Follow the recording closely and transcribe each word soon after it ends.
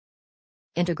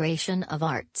Integration of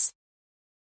arts.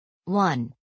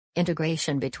 1.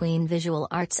 Integration between visual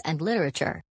arts and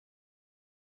literature.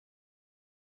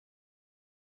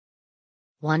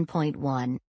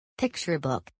 1.1. Picture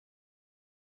book.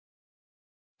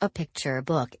 A picture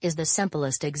book is the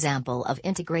simplest example of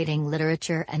integrating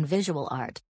literature and visual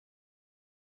art.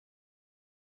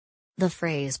 The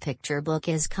phrase picture book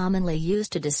is commonly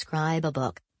used to describe a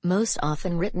book, most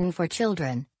often written for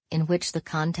children, in which the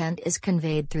content is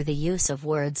conveyed through the use of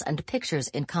words and pictures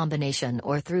in combination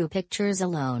or through pictures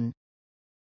alone.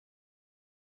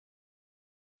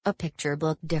 A picture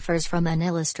book differs from an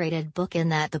illustrated book in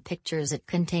that the pictures it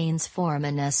contains form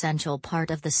an essential part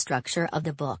of the structure of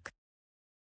the book.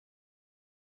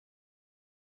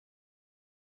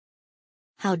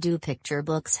 How do picture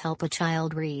books help a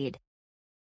child read?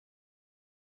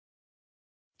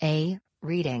 A.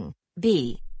 Reading.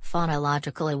 B.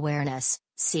 Phonological awareness.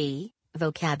 C.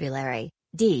 Vocabulary.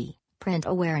 D. Print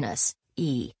awareness.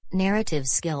 E. Narrative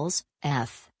skills.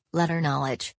 F. Letter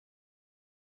knowledge.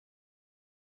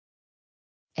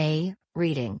 A.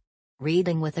 Reading.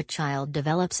 Reading with a child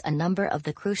develops a number of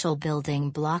the crucial building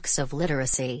blocks of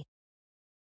literacy.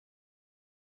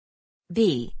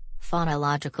 B.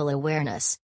 Phonological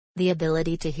awareness. The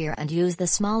ability to hear and use the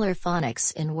smaller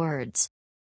phonics in words.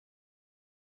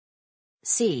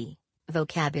 C.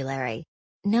 Vocabulary.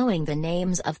 Knowing the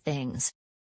names of things.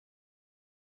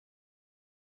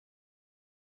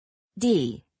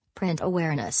 D. Print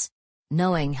awareness.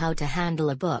 Knowing how to handle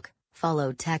a book,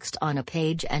 follow text on a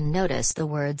page and notice the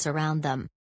words around them.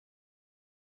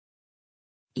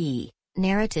 E.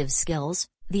 Narrative skills,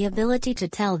 the ability to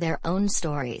tell their own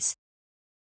stories.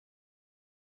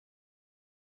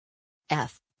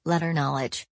 F. Letter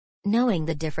knowledge. Knowing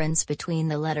the difference between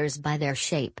the letters by their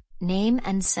shape, name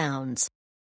and sounds.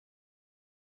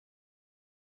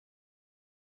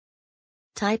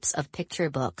 Types of picture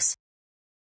books.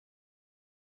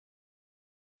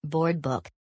 Board book.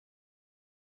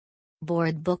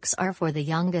 Board books are for the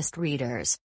youngest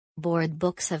readers. Board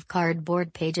books have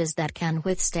cardboard pages that can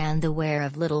withstand the wear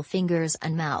of little fingers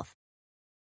and mouth.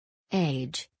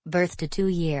 Age, birth to 2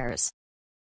 years.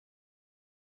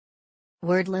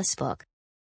 Wordless book.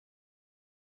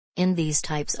 In these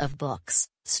types of books,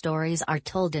 stories are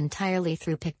told entirely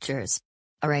through pictures.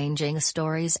 Arranging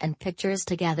stories and pictures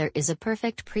together is a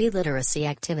perfect pre-literacy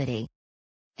activity.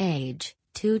 Age,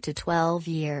 2 to 12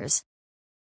 years.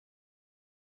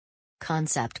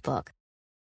 Concept book.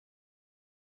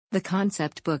 The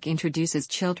concept book introduces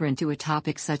children to a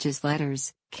topic such as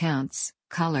letters, counts,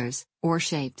 colors, or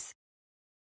shapes.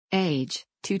 Age,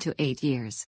 2 to 8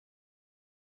 years.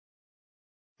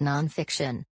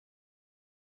 Nonfiction.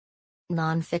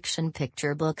 Nonfiction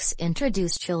picture books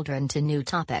introduce children to new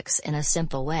topics in a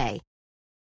simple way.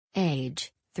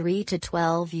 Age, 3 to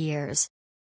 12 years.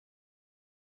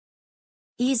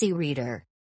 Easy reader.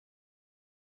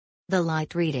 The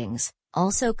light readings,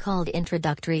 also called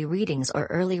introductory readings or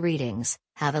early readings,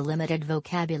 have a limited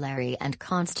vocabulary and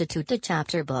constitute a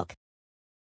chapter book.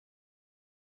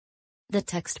 The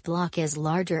text block is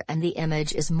larger and the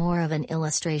image is more of an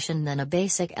illustration than a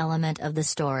basic element of the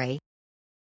story.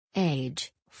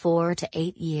 Age, 4 to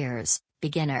 8 years,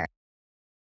 beginner.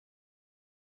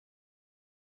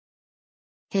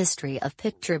 History of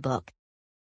picture book.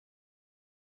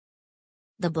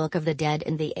 The Book of the Dead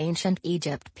in the ancient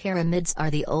Egypt pyramids are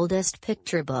the oldest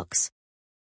picture books.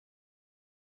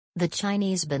 The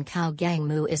Chinese Ban Cao Gang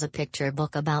Mu is a picture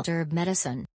book about herb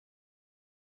medicine.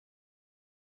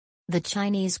 The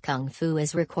Chinese Kung Fu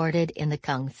is recorded in the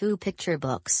Kung Fu picture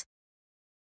books.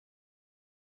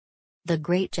 The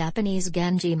Great Japanese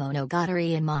Genji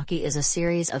Monogatari Imaki is a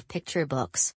series of picture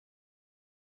books.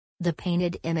 The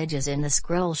painted images in the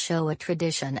scroll show a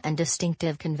tradition and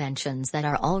distinctive conventions that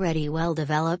are already well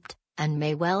developed, and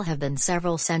may well have been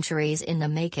several centuries in the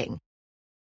making.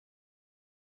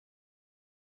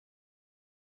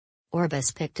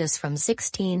 Orbis Pictus from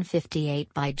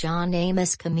 1658 by John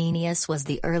Amos Comenius was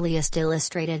the earliest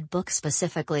illustrated book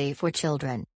specifically for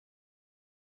children.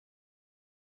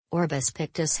 Orbis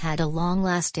Pictus had a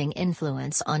long-lasting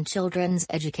influence on children's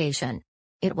education.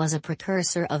 It was a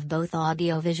precursor of both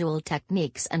audiovisual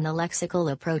techniques and the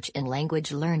lexical approach in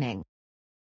language learning.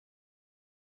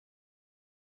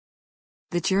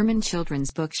 The German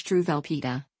children's book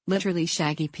Struwwelpeter, literally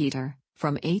Shaggy Peter,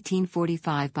 from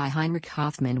 1845 by Heinrich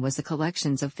Hoffmann was a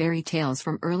collection of fairy tales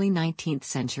from early 19th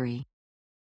century.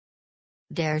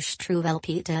 Der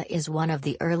Struwwelpeter is one of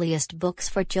the earliest books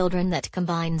for children that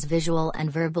combines visual and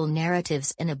verbal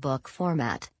narratives in a book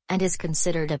format, and is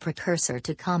considered a precursor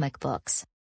to comic books.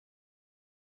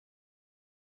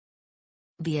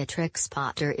 Beatrix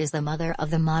Potter is the mother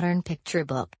of the modern picture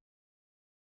book.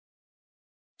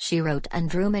 She wrote and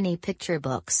drew many picture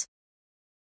books.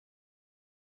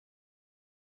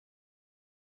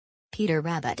 Peter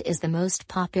Rabbit is the most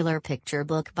popular picture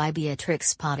book by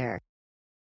Beatrix Potter.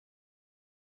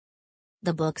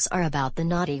 The books are about the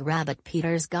naughty rabbit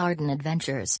Peter's garden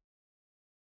adventures.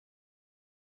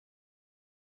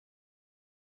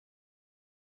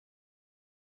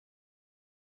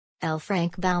 L.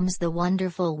 Frank Baum's The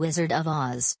Wonderful Wizard of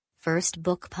Oz, first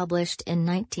book published in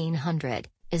 1900,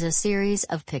 is a series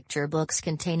of picture books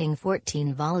containing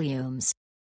 14 volumes.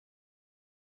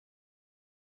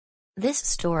 This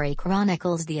story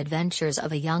chronicles the adventures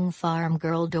of a young farm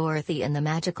girl Dorothy in the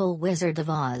magical Wizard of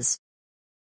Oz.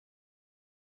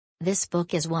 This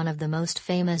book is one of the most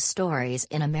famous stories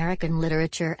in American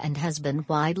literature and has been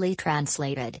widely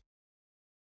translated.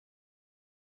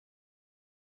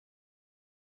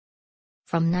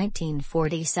 From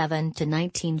 1947 to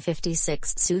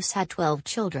 1956, Seuss had 12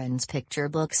 children's picture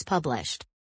books published.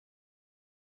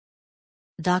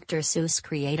 Dr. Seuss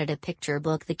created a picture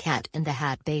book, The Cat in the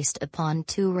Hat, based upon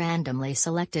two randomly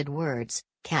selected words,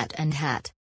 cat and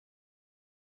hat.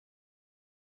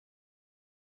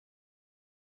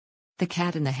 The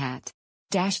Cat in the Hat.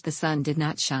 The sun did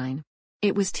not shine.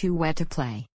 It was too wet to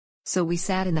play. So we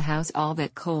sat in the house all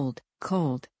that cold,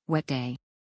 wet day.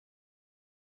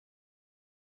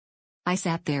 I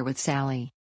sat there with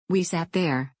Sally. We sat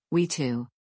there, we two.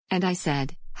 And I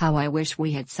said, how I wish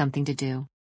we had something to do.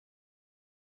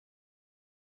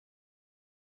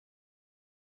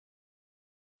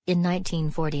 In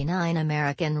 1949,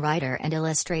 American writer and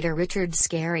illustrator Richard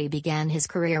Scarry began his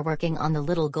career working on the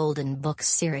Little Golden Books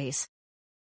series.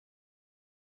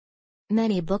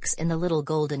 Many books in the Little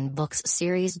Golden Books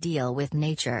series deal with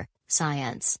nature,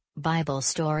 science, Bible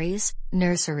stories,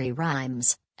 nursery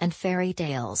rhymes, and fairy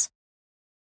tales.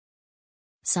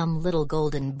 Some Little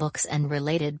Golden Books and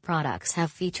related products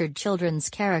have featured children's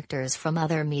characters from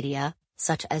other media,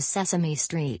 such as Sesame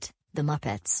Street, The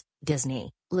Muppets,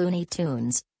 Disney, Looney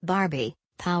Tunes, Barbie,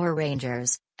 Power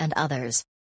Rangers, and others.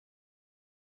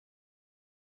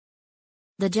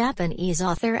 The Japanese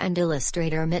author and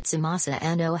illustrator Mitsumasa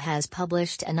Anno has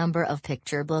published a number of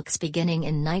picture books beginning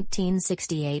in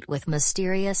 1968 with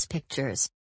Mysterious Pictures.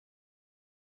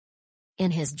 In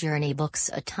his journey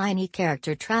books, a tiny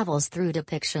character travels through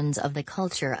depictions of the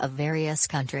culture of various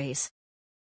countries.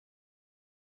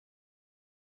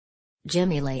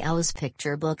 Jimmy Liao's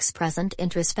picture books present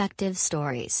introspective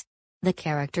stories. The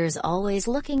character's always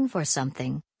looking for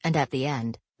something, and at the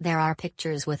end, there are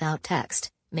pictures without text,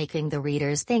 making the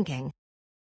readers thinking.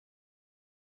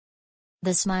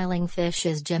 The Smiling Fish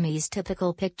is Jimmy's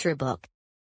typical picture book.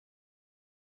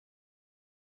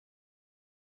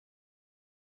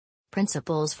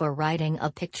 Principles for writing a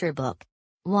picture book.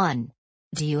 1.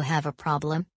 Do you have a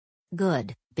problem?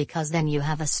 Good, because then you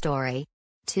have a story.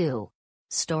 2.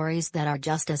 Stories that are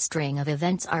just a string of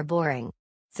events are boring.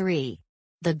 3.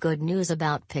 The good news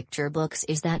about picture books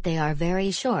is that they are very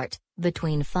short,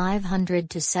 between 500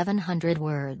 to 700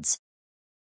 words.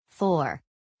 4.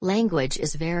 Language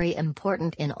is very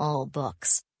important in all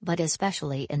books, but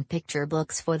especially in picture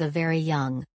books for the very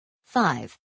young.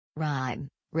 5. Rhyme,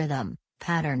 rhythm,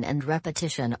 pattern and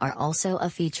repetition are also a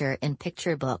feature in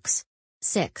picture books.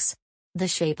 6. The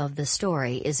shape of the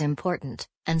story is important,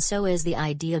 and so is the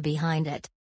idea behind it.